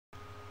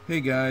Hey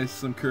guys,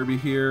 SlimKirby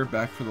here,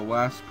 back for the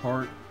last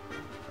part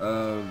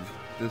of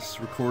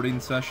this recording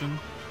session,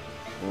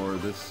 or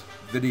this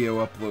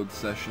video upload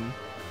session.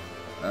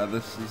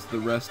 This is the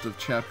rest of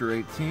Chapter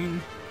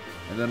 18,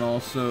 and then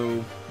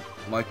also,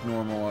 like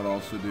normal, I'd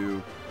also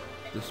do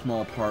the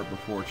small part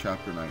before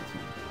Chapter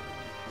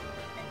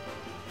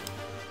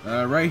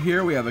 19. Right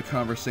here we have a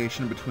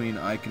conversation between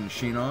Ike and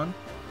Shinon.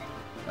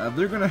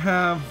 They're going to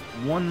have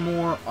one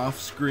more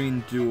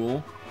off-screen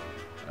duel,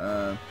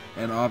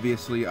 and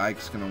obviously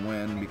Ike's gonna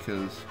win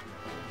because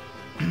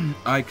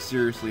Ike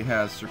seriously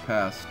has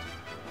surpassed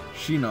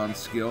Shinon's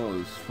skill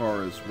as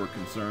far as we're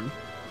concerned.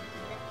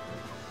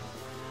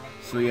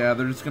 So yeah,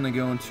 they're just gonna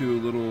go into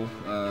a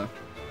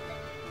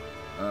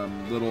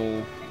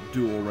little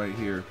duel right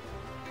here.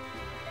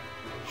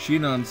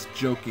 Shinon's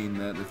joking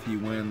that if he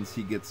wins,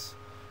 he gets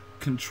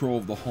control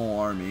of the whole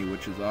army,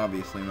 which is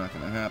obviously not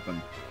gonna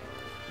happen.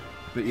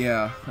 But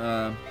yeah,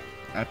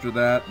 after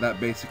that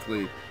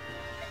basically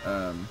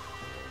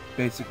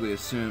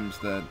assumes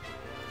that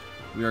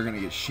we are going to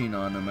get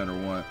Shinon no matter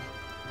what.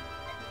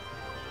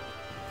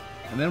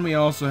 And then we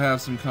also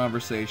have some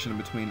conversation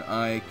between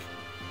Ike,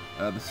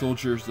 the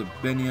soldiers of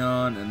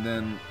Benyon, and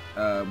then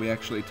we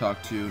actually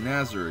talk to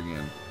Nazar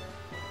again,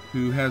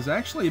 who has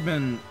actually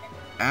been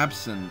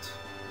absent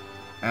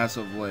as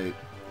of late.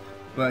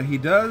 But he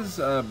does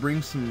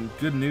bring some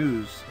good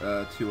news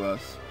to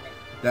us,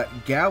 that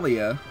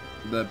Gallia,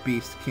 the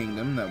Beast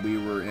Kingdom that we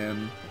were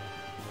in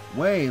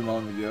way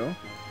long ago,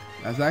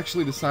 has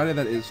actually decided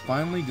that it is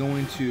finally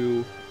going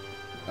to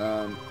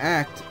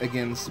act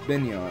against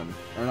Benyon,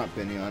 or not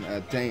Benyon,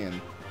 Dayan.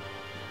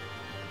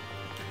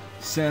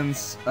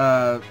 Since,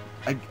 I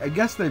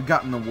guess they've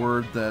gotten the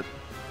word that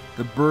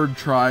the bird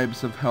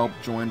tribes have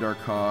helped join our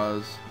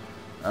cause,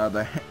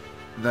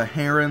 the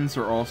herons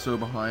are also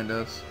behind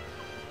us,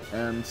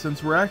 and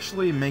since we're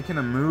actually making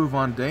a move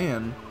on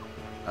Dayan,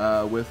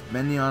 with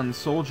Benyon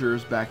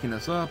soldiers backing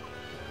us up,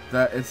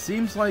 that it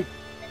seems like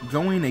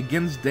going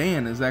against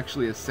Dayan is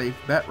actually a safe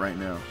bet right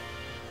now.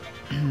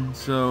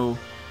 So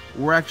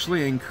we're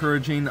actually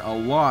encouraging a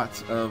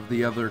lot of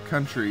the other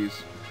countries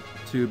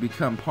to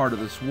become part of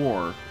this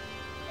war,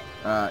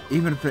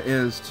 even if it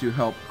is to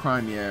help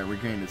Crimea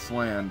regain its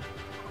land.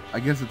 I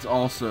guess it's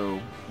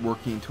also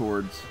working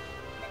towards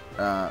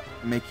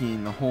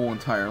making the whole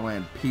entire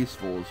land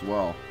peaceful as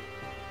well.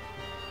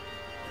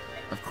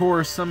 Of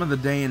course, some of the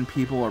Dayan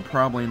people are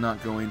probably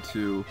not going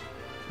to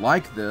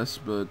like this,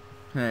 but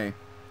hey,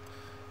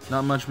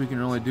 not much we can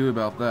really do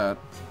about that.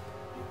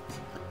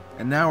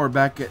 And now we're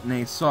back at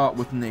Naysala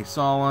with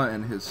Naysala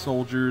and his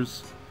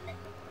soldiers.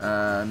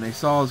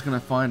 Naysala is going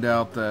to find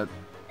out that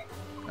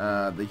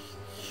the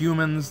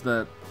humans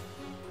that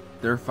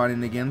they're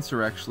fighting against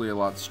are actually a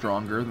lot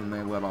stronger than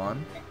they let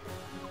on.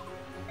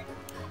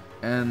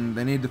 And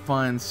they need to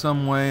find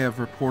some way of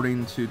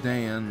reporting to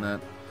Dayan that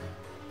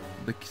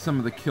some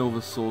of the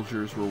Kilvis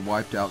soldiers were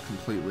wiped out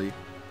completely.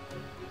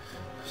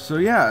 So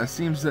yeah, it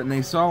seems that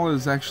Naysala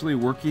is actually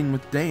working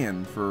with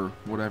Dayan for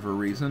whatever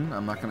reason.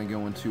 I'm not going to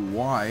go into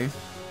why,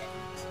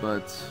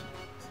 but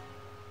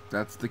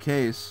that's the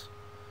case.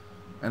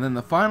 And then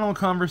the final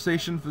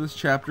conversation for this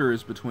chapter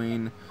is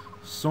between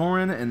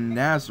Soren and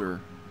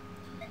Nazar.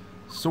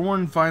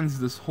 Soren finds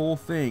this whole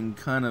thing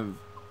kind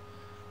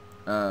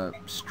of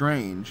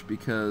strange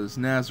because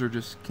Nazar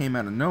just came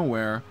out of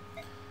nowhere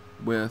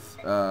with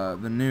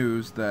the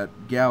news that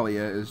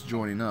Gallia is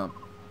joining up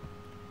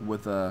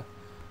with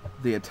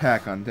the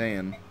attack on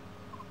Dayan.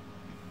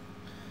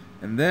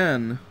 And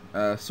then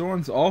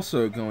Soren's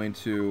also going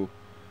to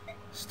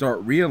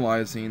start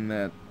realizing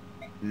that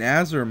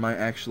Nazar might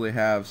actually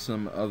have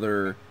some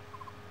other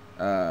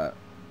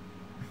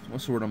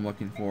what's the word I'm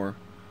looking for?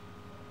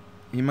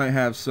 He might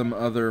have some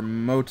other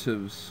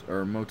motives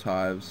or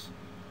motives.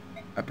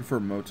 I prefer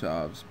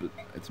motives, but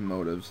it's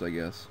motives, I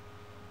guess.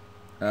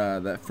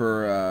 That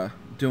for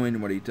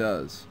doing what he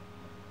does.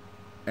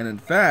 And in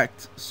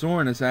fact,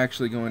 Soren is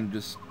actually going to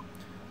just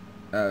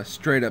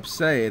straight up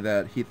say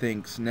that he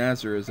thinks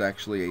Nazar is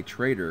actually a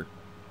traitor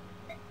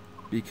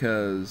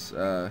because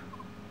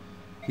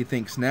he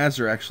thinks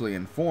Nazar actually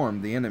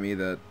informed the enemy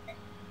that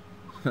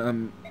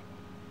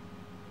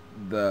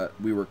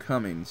we were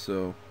coming.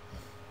 So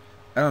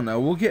I don't know,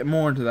 we'll get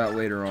more into that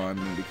later on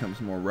when it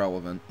becomes more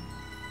relevant,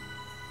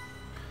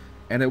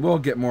 and it will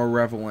get more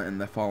relevant in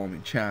the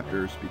following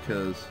chapters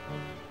because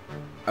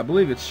I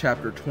believe it's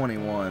chapter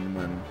 21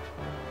 when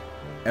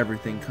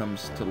everything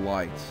comes to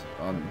light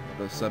on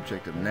the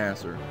subject of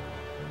Nazar.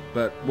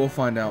 But we'll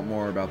find out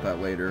more about that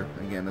later.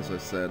 Again, as I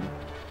said,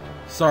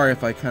 sorry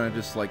if I kind of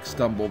just like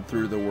stumbled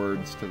through the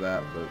words to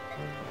that, but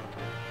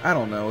I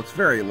don't know, it's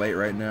very late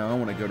right now, I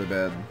want to go to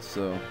bed,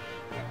 so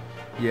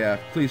yeah,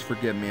 please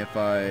forgive me if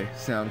I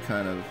sound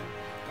kind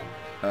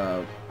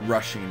of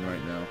rushing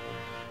right now.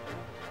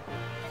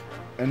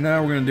 And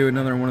now we're going to do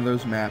another one of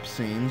those map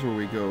scenes where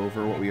we go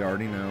over what we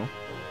already know,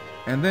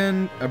 and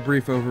then a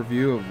brief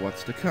overview of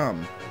what's to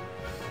come.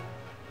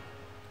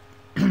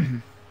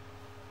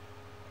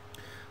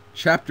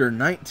 Chapter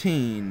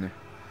 19,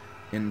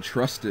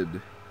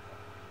 Entrusted.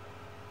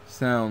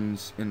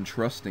 Sounds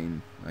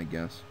interesting, I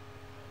guess.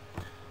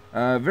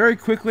 Very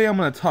quickly, I'm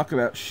going to talk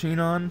about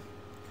Shinon.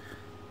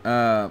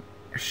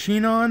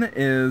 Shinon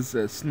is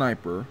a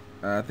sniper.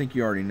 I think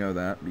you already know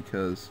that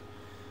because,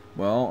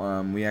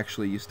 well, we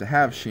actually used to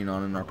have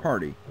Shinon in our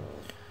party.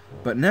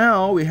 But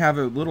now we have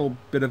a little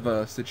bit of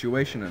a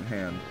situation at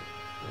hand.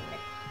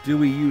 Do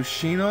we use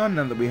Shinon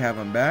now that we have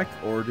him back,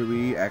 or do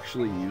we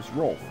actually use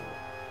Rolf?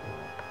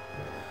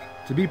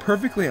 To be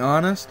perfectly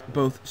honest,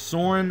 both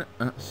Soren,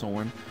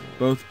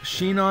 both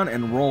Shinon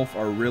and Rolf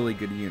are really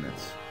good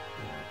units.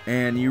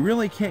 And you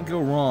really can't go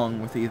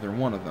wrong with either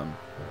one of them.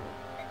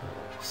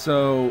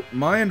 So,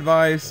 my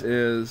advice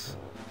is,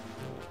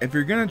 if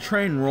you're going to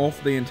train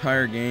Rolf the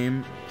entire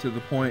game to the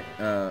point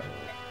to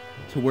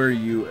where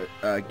you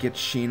get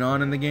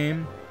Shinon in the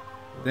game,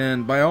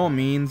 then by all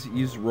means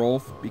use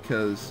Rolf,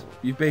 because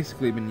you've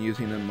basically been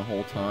using him the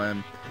whole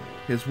time.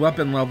 His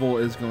weapon level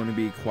is going to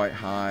be quite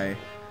high.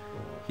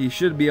 He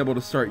should be able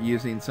to start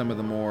using some of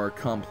the more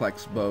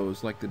complex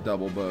bows, like the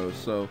double bows.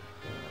 So,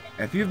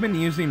 if you've been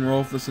using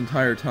Rolf this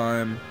entire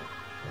time,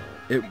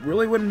 it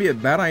really wouldn't be a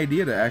bad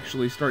idea to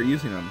actually start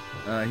using him.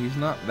 He's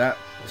not that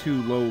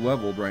too low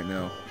leveled right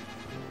now.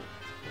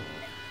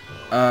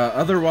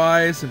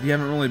 Otherwise, if you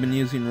haven't really been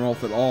using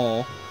Rolf at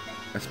all,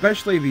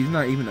 especially if he's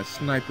not even a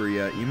sniper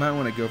yet, you might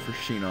want to go for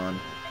Shinon.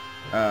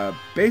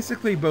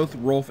 Basically, both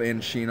Rolf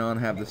and Shinon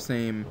have the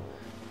same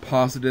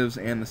positives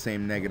and the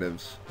same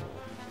negatives.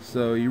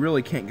 So you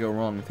really can't go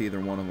wrong with either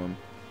one of them.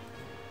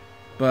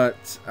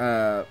 But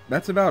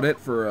that's about it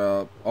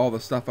for all the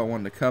stuff I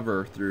wanted to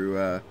cover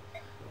through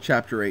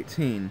Chapter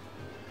 18.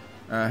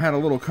 I had a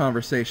little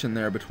conversation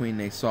there between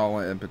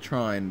Naysala and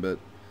Petrine, but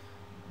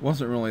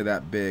wasn't really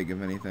that big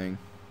of anything.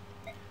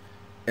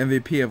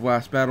 MVP of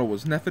last battle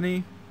was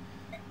Nephany,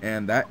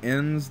 and that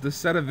ends the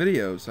set of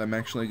videos. I'm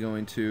actually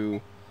going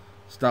to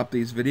stop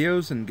these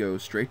videos and go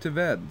straight to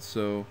Ved,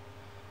 so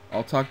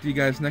I'll talk to you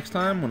guys next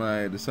time when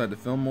I decide to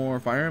film more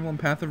Fire Emblem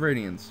Path of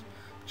Radiance.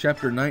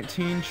 Chapter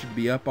 19 should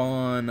be up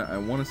on, I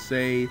want to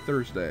say,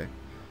 Thursday.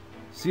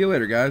 See you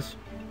later, guys.